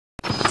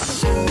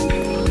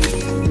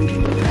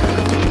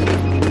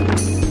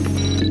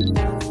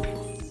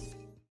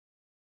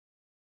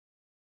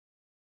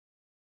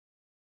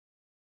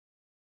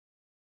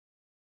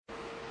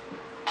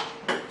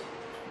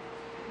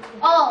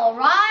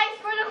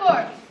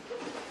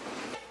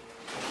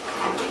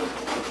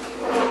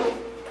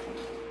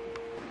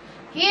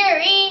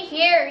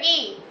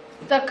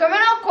The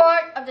Criminal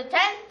Court of the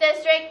 10th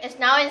District is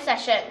now in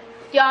session.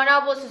 The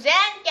Honorable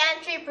Suzanne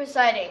Gantry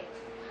presiding.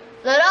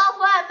 Let all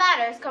who have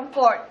matters come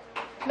forth.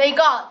 May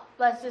God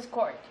bless this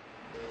court.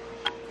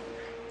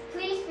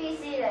 Please be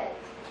seated.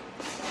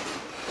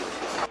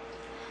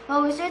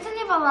 Well, we certainly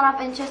have a lot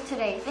of interest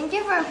today. Thank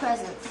you for your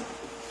presence.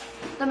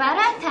 The matter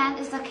at hand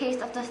is the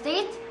case of the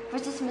state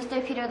versus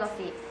Mr. Peter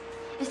Duffy.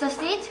 Is the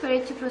state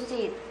ready to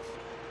proceed?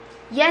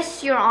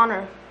 Yes, Your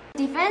Honor.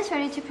 Defense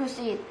ready to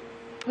proceed?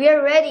 We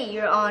are ready,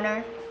 Your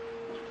Honor.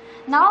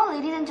 Now,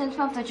 ladies and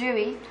gentlemen of the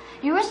jury,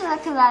 you were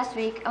selected last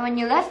week, and when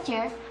you left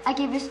here, I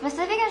gave you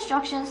specific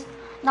instructions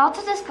not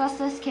to discuss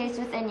this case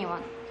with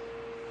anyone.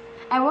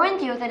 I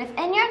warned you that if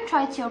anyone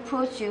tried to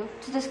approach you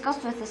to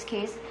discuss with this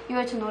case, you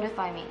were to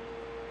notify me.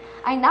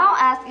 I now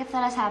ask if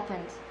that has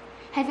happened.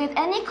 Have you had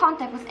any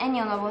contact with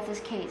anyone about this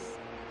case?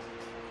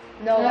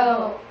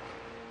 No.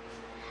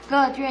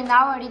 Good, we are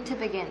now ready to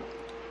begin.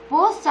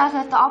 Both sides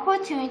have the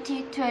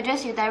opportunity to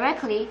address you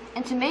directly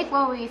and to make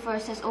what we refer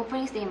to as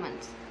opening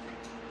statements.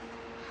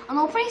 An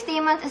opening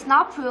statement is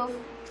not proof,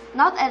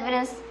 not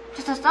evidence,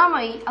 just a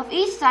summary of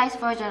each side's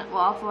version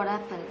of what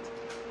happened.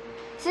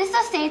 Since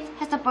the state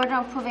has the burden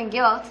of proving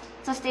guilt,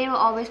 the state will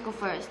always go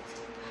first.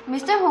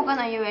 Mr. Hogan,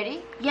 are you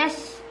ready?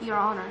 Yes, Your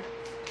Honor.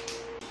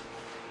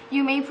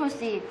 You may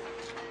proceed.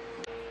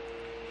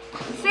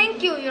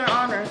 Thank you, Your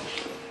Honor.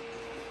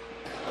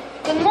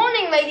 Good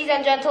morning, ladies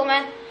and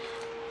gentlemen.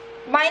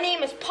 My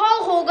name is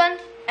Paul Hogan,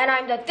 and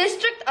I'm the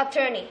District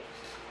Attorney.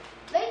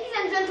 Ladies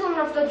and gentlemen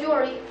of the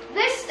jury,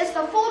 this is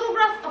the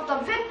photograph of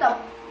the victim,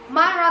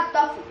 Myra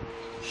Duffy.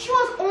 She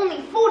was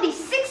only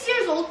 46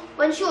 years old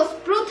when she was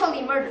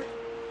brutally murdered.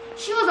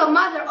 She was a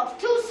mother of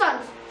 2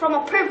 sons from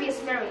a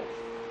previous marriage.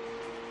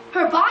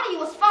 Her body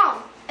was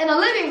found in a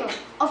living room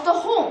of the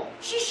home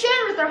she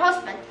shared with her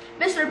husband,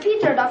 Mr.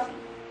 Peter Duffy.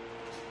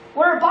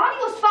 Where her body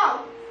was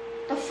found,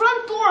 the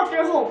front door of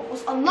their home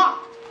was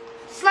unlocked,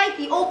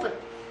 slightly open.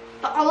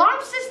 The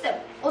alarm system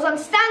was on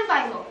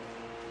standby mode.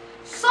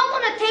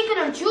 Someone had taken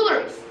her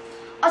jewelry,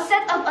 a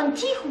set of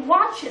antique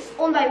watches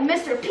owned by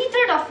Mr.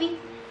 Peter Duffy,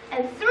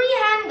 and 3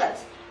 handguns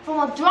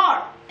from a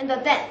drawer in the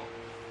den.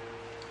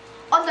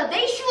 On the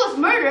day she was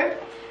murdered,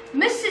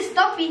 Mrs.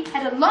 Duffy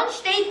had a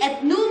lunch date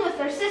at noon with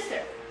her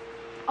sister.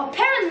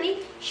 Apparently,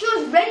 she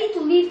was ready to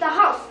leave the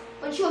house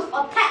when she was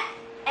attacked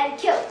and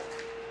killed.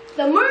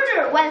 The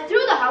murderer went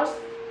through the house,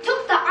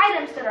 took the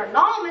items that are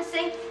now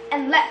missing,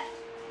 and left.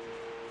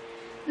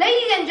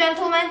 Ladies and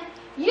gentlemen,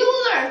 you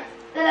learned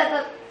that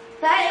at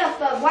the day of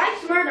the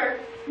wife's murder,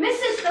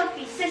 Mrs.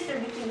 Duffy's sister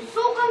became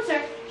so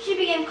concerned she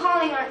began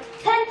calling her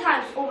 10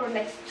 times over the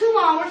next 2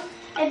 hours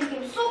and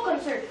became so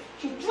concerned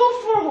she drove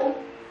to her home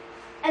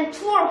and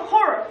to her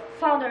horror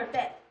found her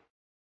dead.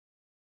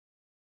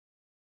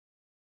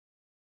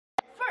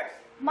 At first,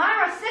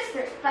 Myra's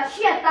sister thought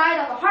she had died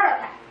of a heart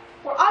attack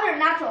or other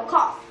natural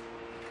cause.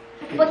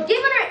 But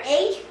given her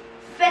age,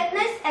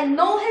 fitness, and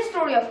no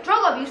history of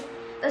drug abuse,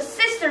 the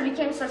sister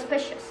became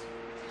suspicious.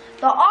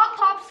 The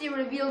autopsy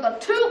revealed the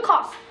true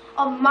cause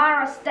of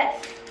Myra's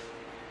death.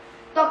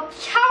 The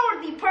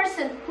cowardly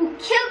person who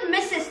killed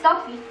Mrs.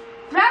 Duffy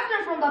grabbed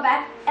her from the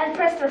back and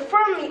pressed her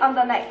firmly on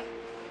the neck.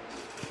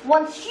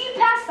 Once she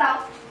passed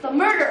out, the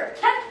murderer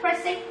kept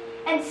pressing,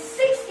 and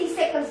 60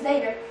 seconds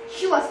later,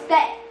 she was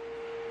dead.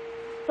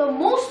 The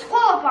most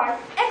qualified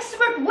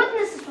expert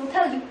witnesses will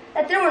tell you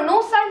that there were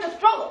no signs of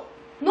struggle,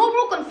 no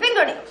broken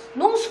fingernails,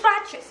 no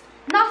scratches,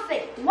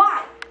 nothing.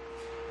 Why?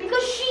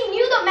 Because she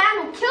knew the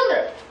man who killed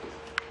her.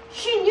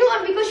 She knew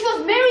him because she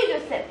was married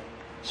with him.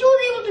 He was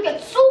able to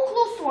get so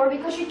close to her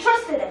because she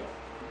trusted him.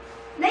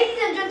 Ladies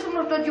and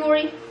gentlemen of the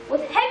jury,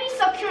 with heavy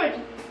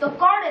security, the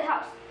guarded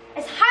house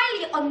is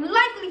highly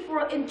unlikely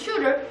for an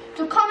intruder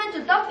to come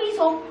into Duffy's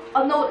home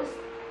unnoticed.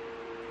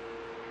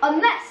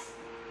 Unless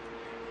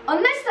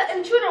the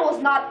intruder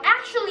was not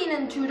actually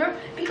an intruder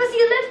because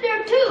he lived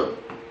there too.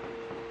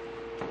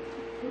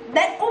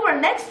 Then over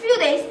the next few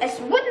days, as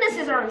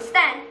witnesses are on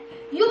stand,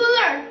 you will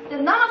learn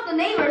that none of the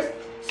neighbors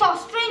saw a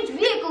strange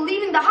vehicle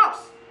leaving the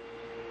house.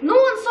 No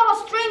one saw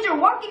a stranger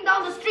walking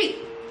down the street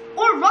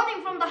or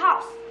running from the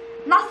house.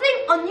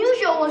 Nothing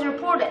unusual was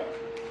reported.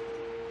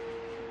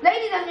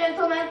 Ladies and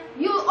gentlemen,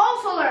 you will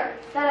also learn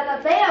that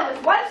at the day of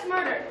his wife's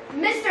murder,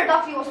 Mr.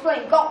 Duffy was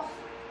playing golf.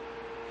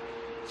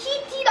 He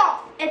teed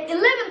off at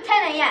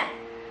 11:10 a.m.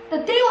 The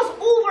day was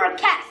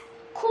overcast,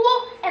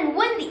 cool, and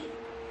windy.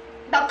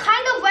 The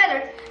kind of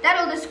weather that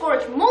will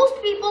discourage most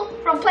people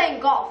from playing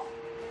golf.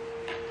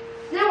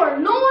 There were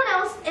no one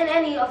else in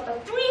any of the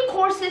 3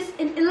 courses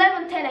in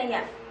 11:10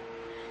 a.m.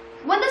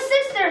 When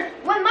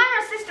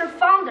Myra's sister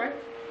found her,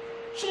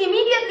 she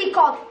immediately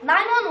called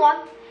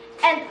 911,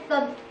 and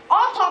the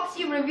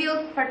autopsy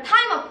revealed her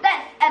time of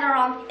death at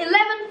around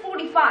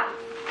 11:45.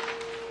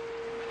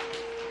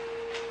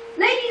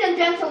 Ladies and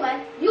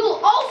gentlemen, you will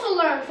also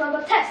learn from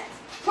the tests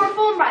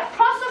performed by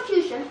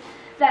prosecution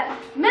that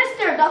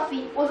Mr.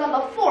 Duffy was on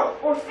the 4th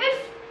or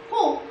 5th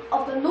hole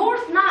of the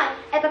North 9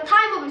 at the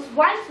time of his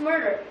wife's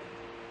murder.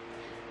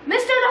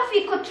 Mr.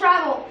 Duffy could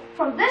travel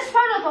from this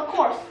part of the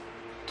course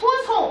to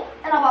his home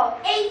in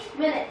about 8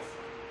 minutes.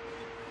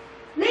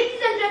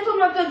 Ladies and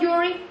gentlemen of the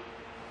jury,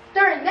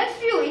 during the next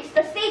few weeks,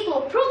 the state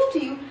will prove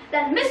to you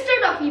that Mr.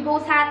 Duffy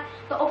both had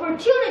the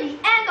opportunity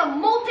and the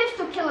motive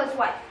to kill his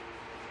wife.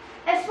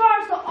 As far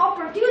as the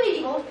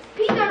opportunity goes,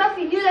 Peter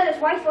Duffy knew that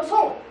his wife was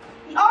home.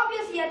 He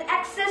obviously had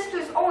access to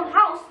his own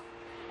house,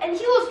 and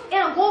he was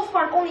in a golf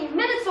cart only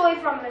minutes away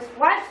from his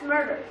wife's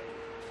murder.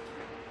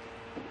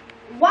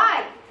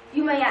 Why,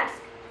 you may ask,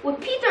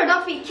 would Peter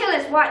Duffy kill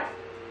his wife?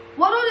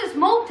 What was his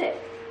motive?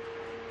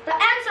 The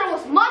answer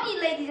was money,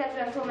 ladies and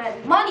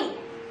gentlemen, money.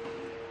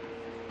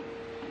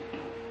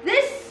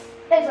 This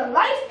is a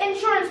life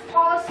insurance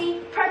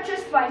policy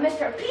purchased by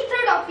Mr.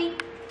 Peter Duffy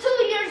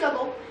 2 years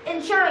ago,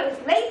 insuring his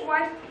late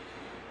wife,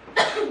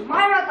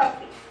 Myra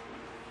Duffy.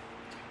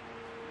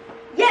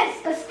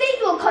 Yes, the state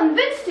will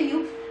convince to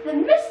you that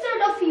Mr.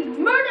 Duffy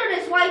murdered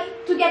his wife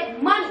to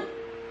get money.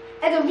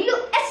 As a real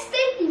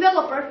estate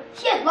developer,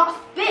 he had lost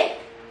big,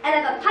 and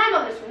at the time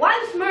of his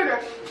wife's murder,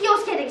 he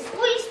was getting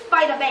squeezed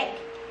by the bank.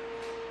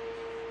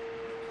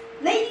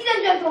 Ladies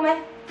and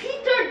gentlemen,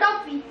 Peter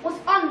Duffy was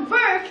on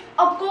verge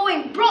of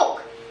going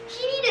broke.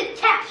 He needed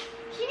cash.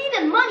 He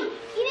needed money.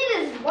 He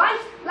needed his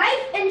wife's life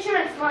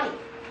insurance money.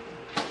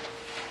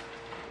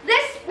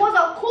 This was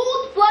a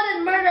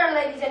cold-blooded murder,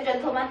 ladies and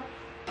gentlemen.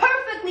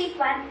 Perfectly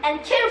planned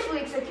and carefully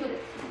executed.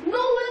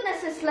 No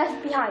witnesses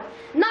left behind.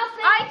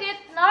 Nothing. I did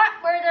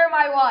not murder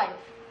my wife.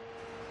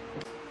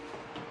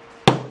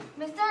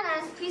 Mr.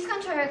 Nance, please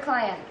control your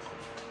client.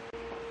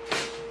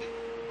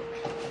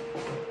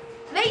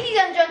 Ladies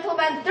and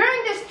gentlemen,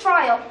 during this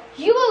trial,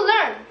 you will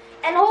learn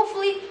and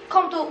hopefully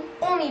come to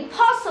only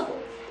possible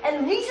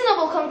and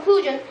reasonable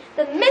conclusion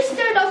that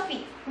Mr.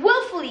 Duffy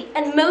willfully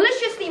and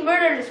maliciously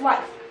murdered his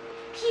wife.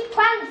 He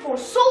planned for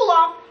so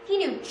long, he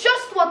knew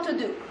just what to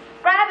do.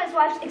 Grab his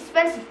wife's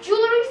expensive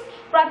jewelry,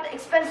 grab the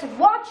expensive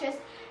watches,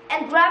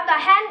 and grab the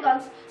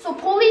handguns so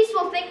police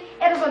will think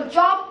it is a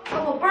job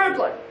of a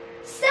burglar.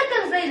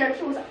 Seconds later,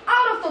 he was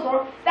out of the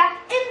door,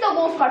 back in the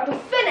golf cart to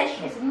finish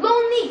his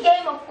lonely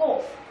game of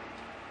golf.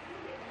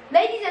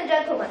 Ladies and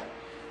gentlemen,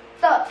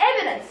 the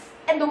evidence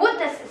and the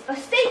witnesses the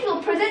state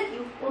will present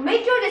you will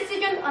make your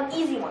decision an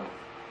easy one.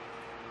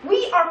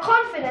 We are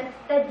confident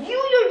that you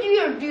will do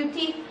your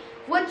duty,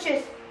 which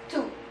is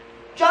to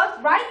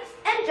just right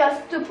and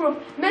just to prove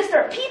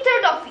Mr.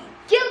 Peter Duffy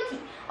guilty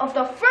of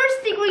the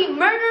first-degree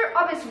murder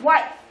of his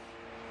wife.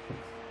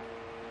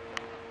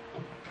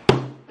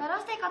 Let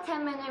us take a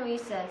 10-minute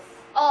recess.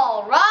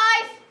 All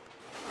rise.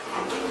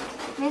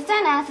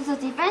 Mr. Nance, is the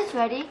defense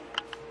ready?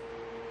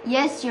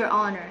 Yes, Your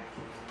Honor.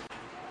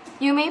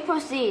 You may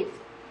proceed.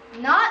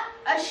 Not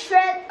a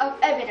shred of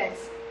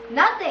evidence.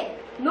 Nothing.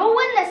 No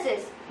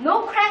witnesses.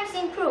 No crime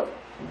scene proof.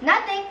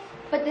 Nothing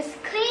but this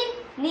clean,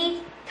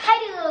 neat,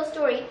 tidy little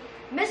story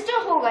Mr.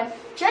 Hogan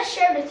just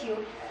shared with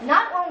you.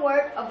 Not one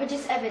word of which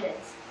is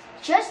evidence.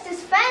 Just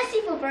this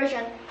fanciful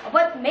version of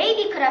what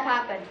maybe could have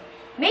happened.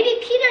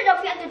 Maybe Peter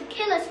Duffy wanted to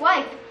kill his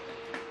wife.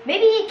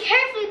 Maybe he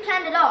carefully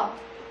planned it all.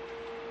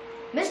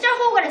 Mr.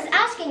 Hogan is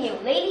asking you,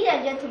 ladies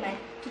and gentlemen,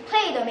 to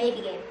play the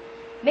maybe game.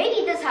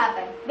 Maybe this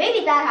happened.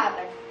 Maybe that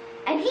happened.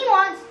 And he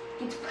wants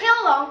you to play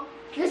along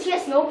because he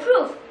has no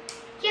proof.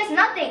 He has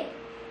nothing.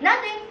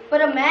 Nothing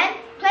but a man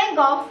playing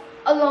golf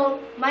alone,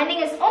 minding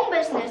his own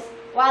business,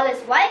 while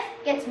his wife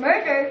gets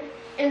murdered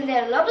in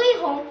their lovely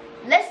home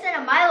less than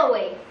a mile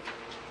away.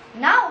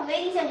 Now,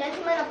 ladies and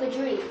gentlemen of the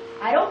jury,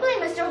 I don't blame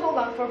Mr.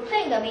 Hogan for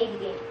playing the maybe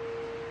game.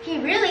 He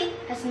really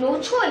has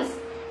no choice,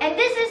 and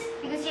this is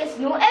because he has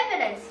no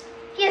evidence.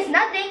 He has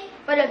nothing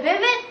but a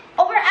vivid,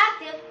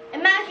 overactive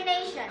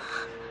imagination.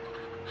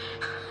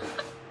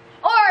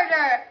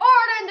 Order!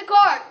 Order in the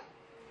court!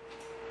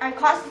 Our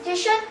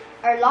Constitution,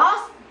 our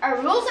laws, our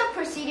rules of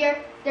procedure,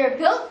 they're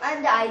built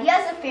on the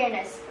ideas of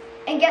fairness.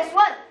 And guess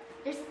what?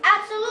 There's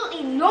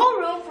absolutely no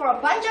room for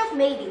a bunch of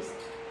maybes.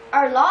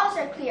 Our laws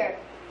are clear.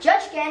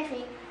 Judge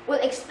Gantry will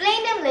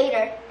explain them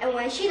later, and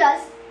when she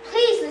does,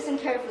 please listen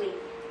carefully.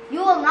 You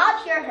will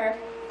not hear her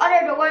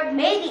utter the word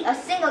maybe a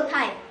single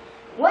time.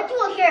 What you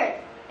will hear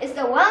is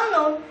the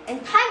well-known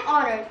and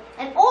time-honored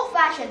and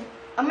old-fashioned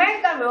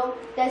American rule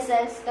that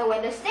says that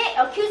when the state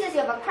accuses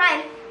you of a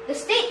crime, the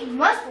state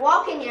must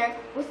walk in here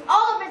with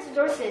all of its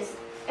resources,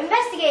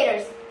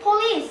 investigators,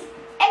 police,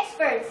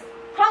 experts,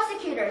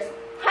 prosecutors,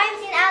 crime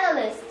scene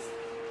analysts,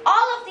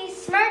 all of these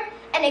smart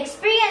and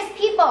experienced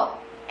people,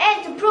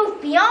 and to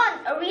prove beyond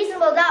a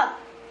reasonable doubt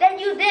that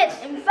you did,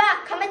 in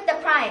fact, commit the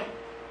crime.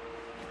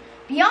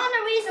 Beyond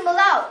a reasonable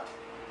doubt,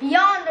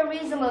 beyond a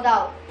reasonable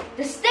doubt,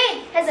 the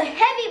state has a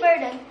heavy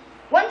burden,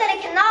 one that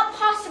it cannot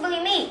possibly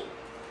meet.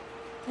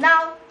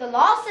 Now, the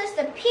law says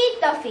that Pete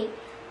Duffy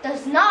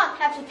does not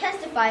have to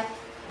testify,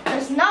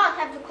 does not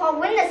have to call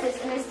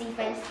witnesses in his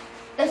defense,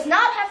 does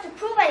not have to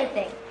prove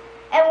anything.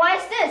 And why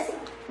is this?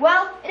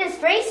 Well, it is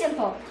very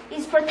simple.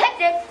 He's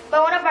protected by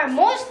one of our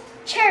most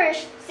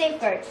cherished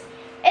safeguards.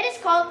 It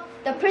is called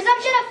the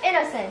presumption of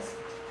innocence.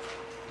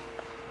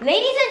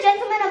 Ladies and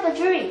gentlemen of the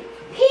jury,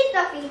 Pete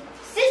Duffy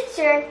sits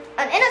here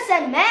an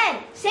innocent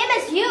man, same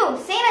as you,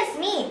 same as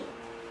me.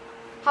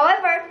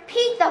 However,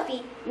 Pete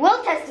Duffy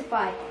will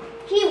testify.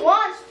 He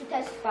wants to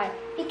testify.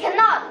 He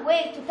cannot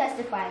wait to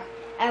testify.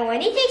 And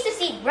when he takes a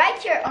seat right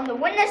here on the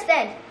witness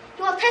stand,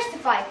 he will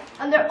testify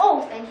under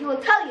oath and he will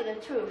tell you the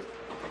truth.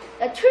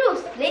 The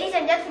truth, ladies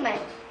and gentlemen,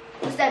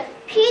 was that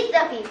Pete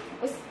Duffy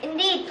was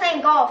indeed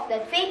playing golf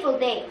that fateful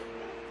day.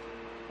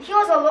 He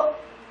was alone.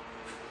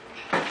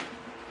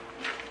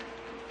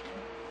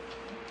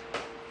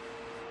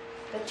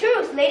 The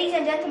truth, ladies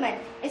and gentlemen,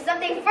 is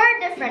something far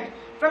different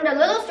from the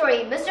little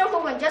story Mr.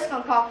 Hogan just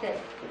concocted.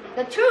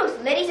 The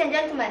truth, ladies and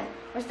gentlemen,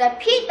 was that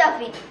Pete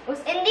Duffy was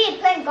indeed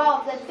playing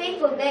golf that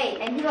fateful day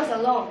and he was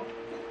alone.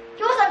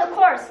 He was on the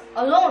course,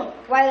 alone,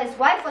 while his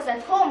wife was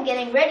at home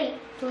getting ready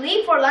to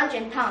leave for lunch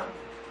in town.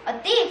 A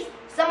thief,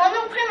 some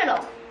unknown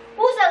criminal,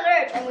 who's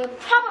alert and will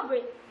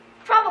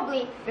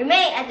probably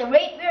remain at the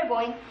rate we are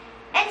going,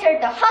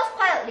 entered the house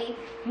quietly,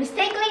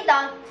 mistakenly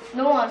thought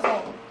no one's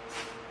home.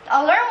 The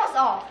alarm was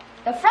off.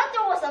 The front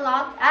door was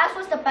unlocked, as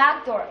was the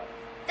back door.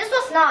 This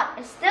was not,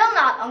 and still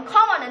not,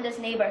 uncommon in this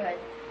neighborhood.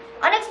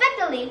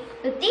 Unexpectedly,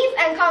 the thief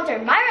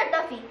encountered Myra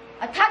Duffy,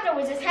 attacked her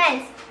with his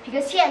hands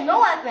because he had no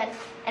weapon,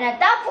 and at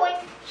that point,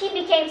 he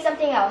became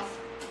something else.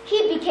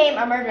 He became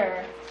a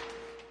murderer.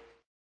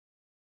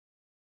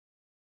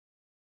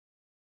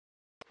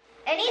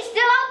 And he's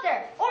still out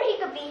there, or he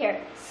could be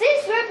here.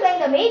 Since we're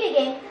playing the maybe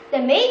game,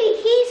 then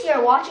maybe he's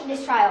here watching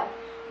this trial.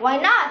 Why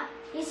not?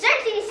 He's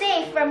certainly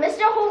safe from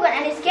Mr. Hogan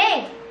and his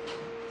gang.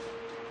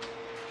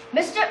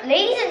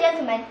 Ladies and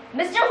gentlemen,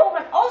 Mr.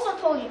 Hogan also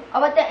told you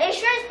about the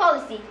insurance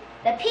policy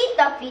that Pete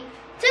Duffy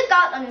took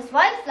out on his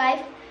wife's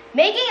life,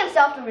 making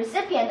himself the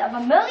recipient of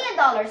 $1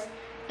 million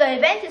the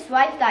event his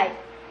wife died.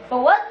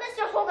 But what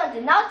Mr. Hogan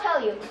did not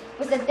tell you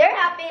was that there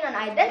had been an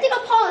identical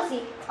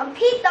policy on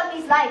Pete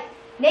Duffy's life,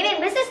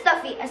 naming Mrs.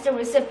 Duffy as the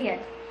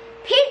recipient.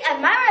 Pete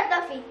and Myra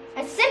Duffy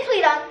had simply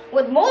done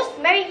what most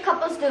married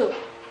couples do.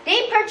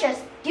 They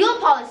purchased dual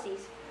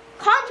policies.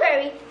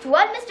 Contrary to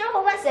what Mr.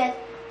 Hogan said,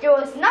 there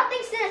was nothing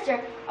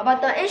sinister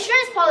about the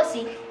insurance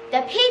policy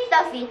that Pete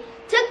Duffy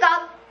took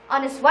out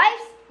on his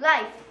wife's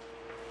life.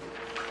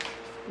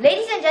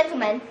 Ladies and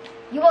gentlemen,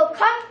 you will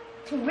come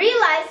to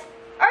realize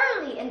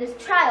early in this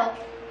trial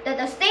that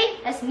the state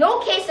has no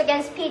case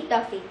against Pete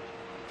Duffy.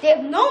 They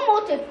have no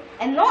motive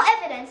and no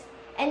evidence,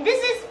 and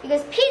this is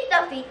because Pete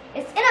Duffy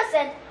is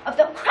innocent of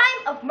the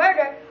crime of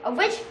murder of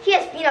which he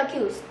has been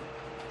accused.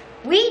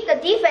 We, the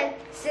defense,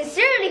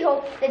 sincerely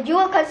hope that you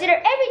will consider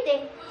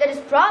everything that is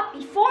brought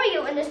before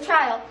you in this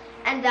trial,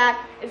 and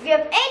that if you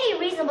have any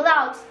reasonable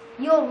doubts,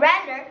 you will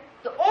render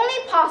the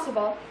only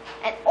possible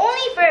and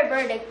only fair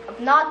verdict of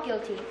not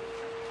guilty.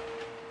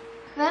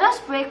 Let us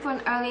break for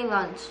an early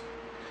lunch.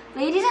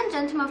 Ladies and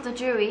gentlemen of the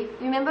jury,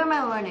 remember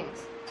my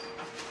warnings.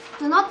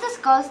 Do not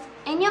discuss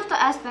any of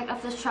the aspects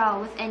of this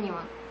trial with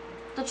anyone.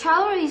 The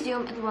trial will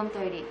resume at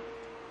 1:30.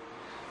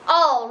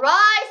 All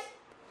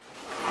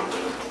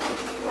rise.